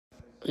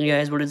You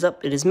guys, what is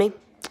up? It is me.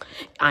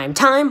 I am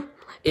Time.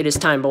 It is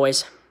time,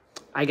 boys.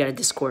 I got a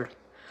Discord.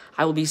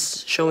 I will be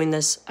showing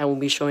this. I will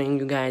be showing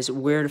you guys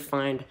where to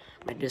find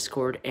my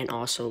Discord and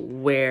also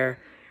where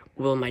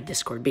will my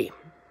Discord be.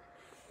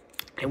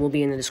 It will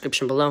be in the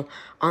description below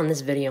on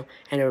this video,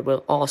 and it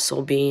will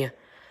also be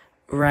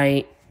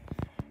right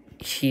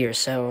here.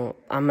 So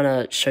I'm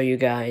gonna show you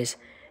guys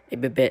a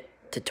bit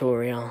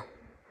tutorial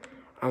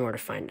on where to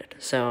find it.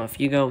 So if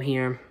you go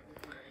here,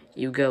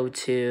 you go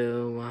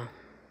to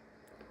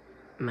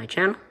my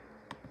channel.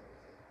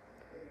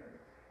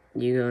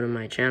 You go to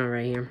my channel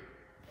right here.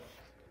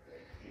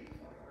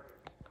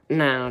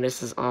 Now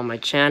this is on my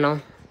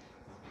channel.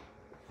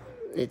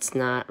 It's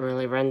not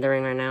really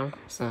rendering right now,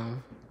 so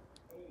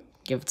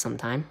give it some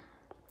time.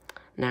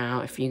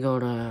 Now if you go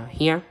to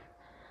here,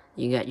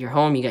 you got your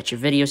home, you got your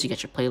videos, you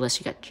got your playlist,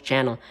 you got your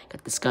channel, you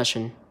got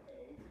discussion,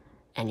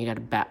 and you got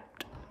about.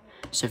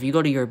 So if you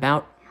go to your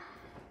about,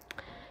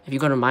 if you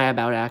go to my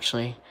about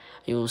actually,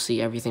 you will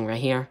see everything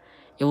right here.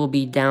 It will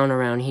be down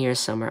around here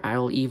somewhere. I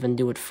will even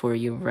do it for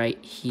you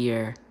right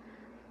here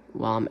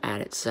while I'm at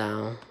it.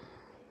 So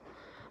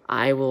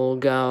I will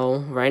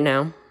go right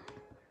now.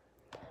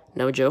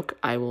 No joke.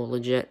 I will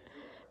legit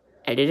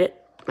edit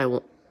it. I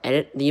will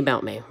edit the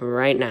About Me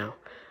right now.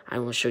 I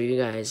will show you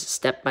guys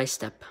step by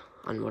step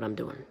on what I'm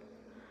doing.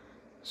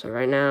 So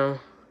right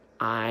now,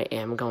 I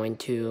am going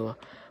to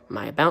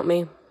my About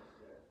Me.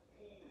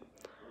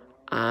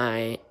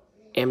 I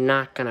am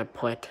not going to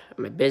put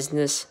my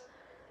business.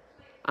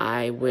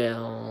 I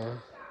will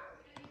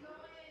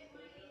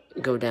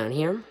go down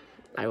here.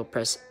 I will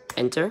press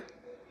enter,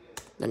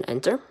 then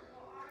enter.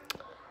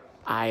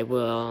 I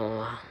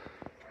will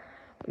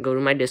go to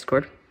my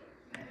Discord.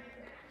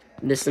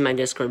 This is my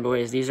Discord,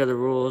 boys. These are the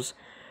rules,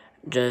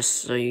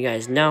 just so you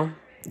guys know.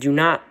 Do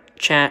not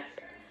chat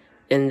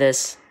in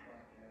this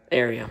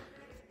area.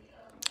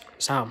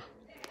 So,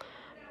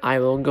 I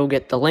will go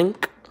get the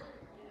link,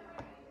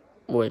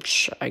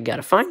 which I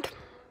gotta find,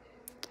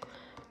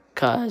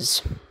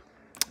 because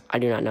I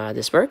do not know how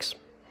this works.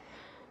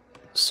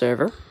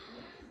 Server.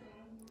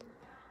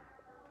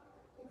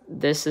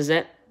 This is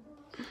it.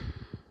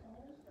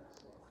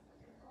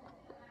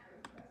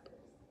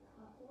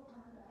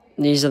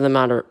 These are the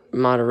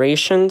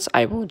moderations.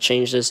 I will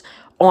change this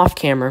off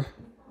camera,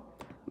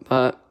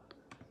 but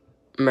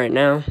right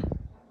now,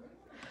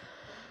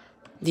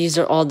 these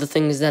are all the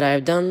things that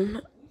I've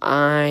done.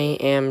 I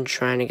am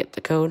trying to get the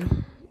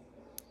code.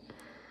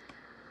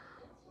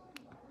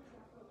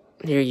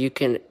 Here you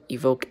can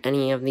evoke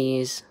any of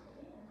these.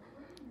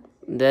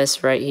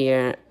 This right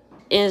here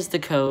is the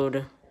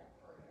code.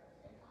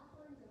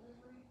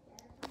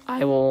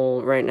 I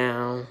will right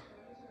now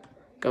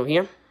go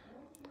here.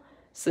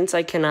 Since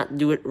I cannot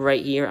do it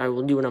right here, I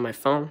will do it on my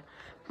phone,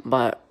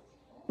 but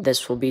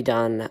this will be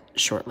done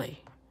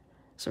shortly.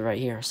 So right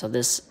here. So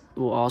this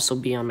will also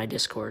be on my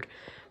Discord.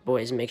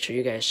 Boys, make sure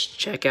you guys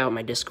check out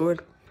my Discord.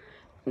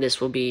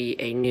 This will be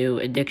a new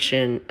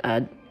addiction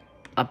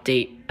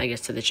update, I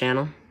guess, to the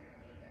channel.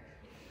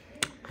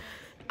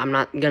 I'm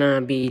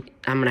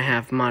gonna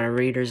have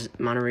moderators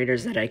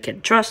that I can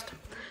trust.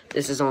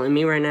 This is only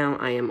me right now.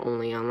 I am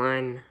only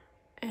online,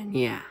 and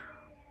yeah.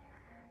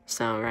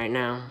 So right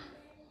now,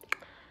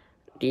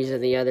 these are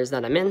the others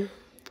that I'm in,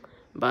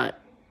 but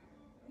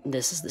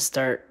this is the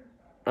start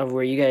of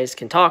where you guys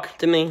can talk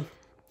to me.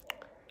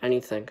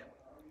 Anything.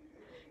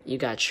 You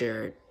got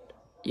your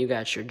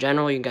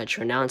general, you got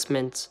your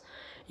announcements,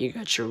 you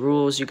got your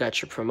rules, you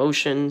got your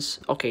promotions.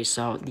 Okay,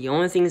 so the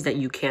only things that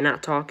you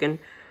cannot talk in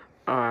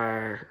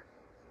are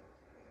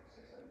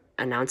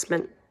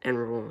announcement and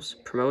rules.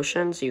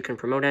 Promotions, you can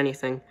promote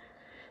anything.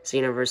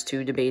 Xenoverse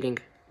 2 debate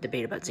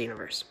about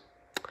Xenoverse.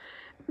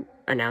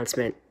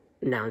 Announcement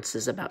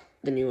announces about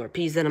the new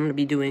RPs that I'm going to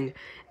be doing.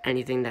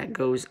 Anything that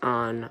goes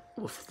on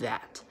with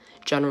that.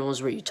 General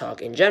is where you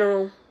talk in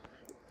general.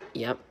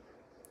 Yep,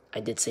 I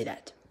did say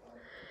that.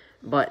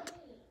 But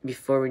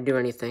before we do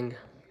anything,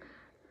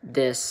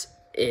 this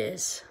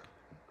is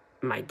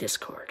my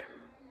Discord.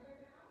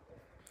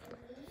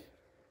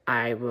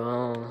 I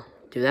will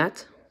do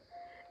that.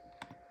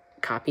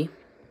 Copy.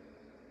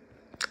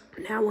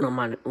 Now what I'm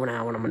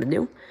gonna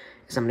do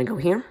is I'm gonna go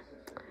here.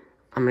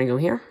 I'm gonna go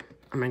here.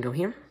 I'm gonna go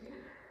here.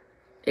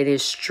 It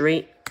is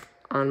straight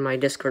on my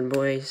Discord,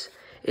 boys.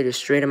 It is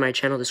straight on my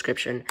channel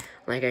description.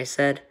 Like I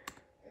said,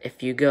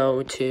 if you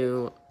go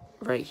to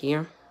right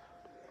here,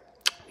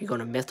 you go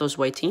to Mythos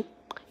YT, you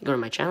go to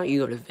my channel,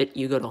 you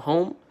go to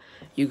home,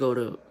 you go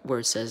to where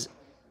it says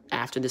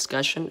after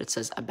discussion, it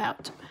says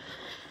about.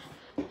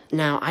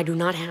 Now, I do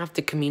not have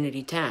the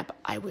community tab.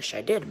 I wish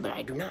I did, but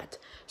I do not.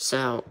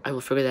 So, I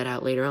will figure that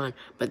out later on.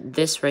 But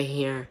this right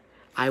here,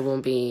 I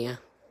will be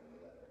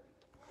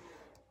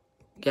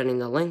getting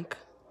the link.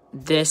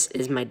 This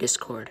is my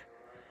Discord.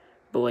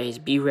 Boys,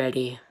 be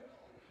ready.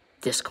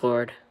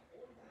 Discord.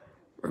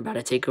 We're about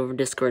to take over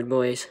Discord,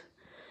 boys.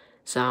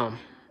 So,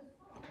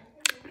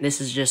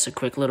 this is just a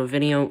quick little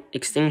video.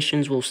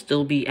 Extinctions will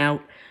still be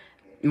out.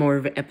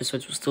 More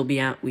episodes will still be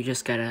out. We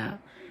just gotta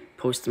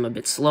post them a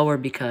bit slower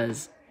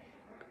because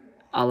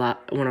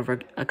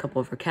a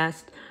couple of our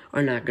casts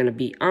are not gonna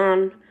be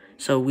on,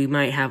 so we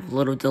might have a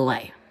little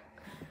delay.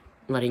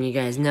 Letting you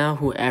guys know,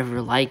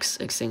 whoever likes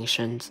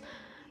Extinctions,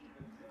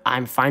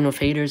 I'm fine with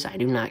haters. I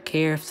do not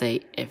care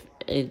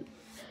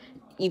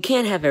you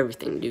can't have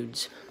everything,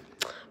 dudes.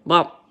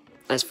 Well,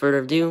 as further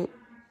ado,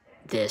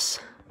 this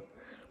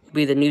will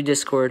be the new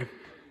Discord.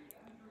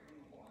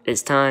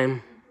 It's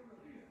time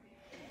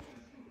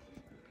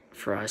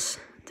for us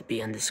to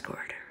be on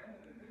Discord.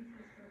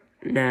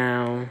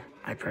 Now,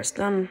 I press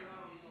done.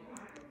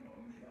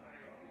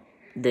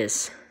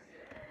 This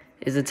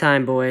is the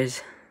time,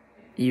 boys.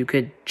 You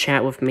could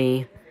chat with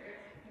me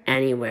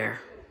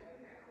anywhere.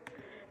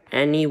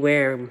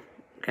 Anywhere,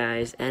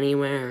 guys,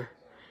 anywhere.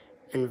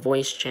 And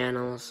voice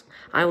channels.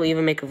 I will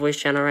even make a voice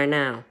channel right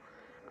now.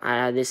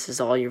 This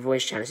is all your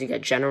voice channels. You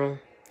got general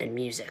and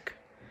music.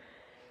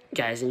 You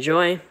guys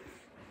enjoy.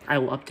 I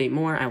will update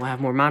more. I will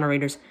have more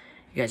moderators.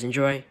 You guys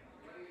enjoy.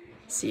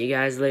 See you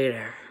guys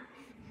later.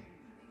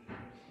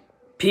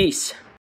 Peace.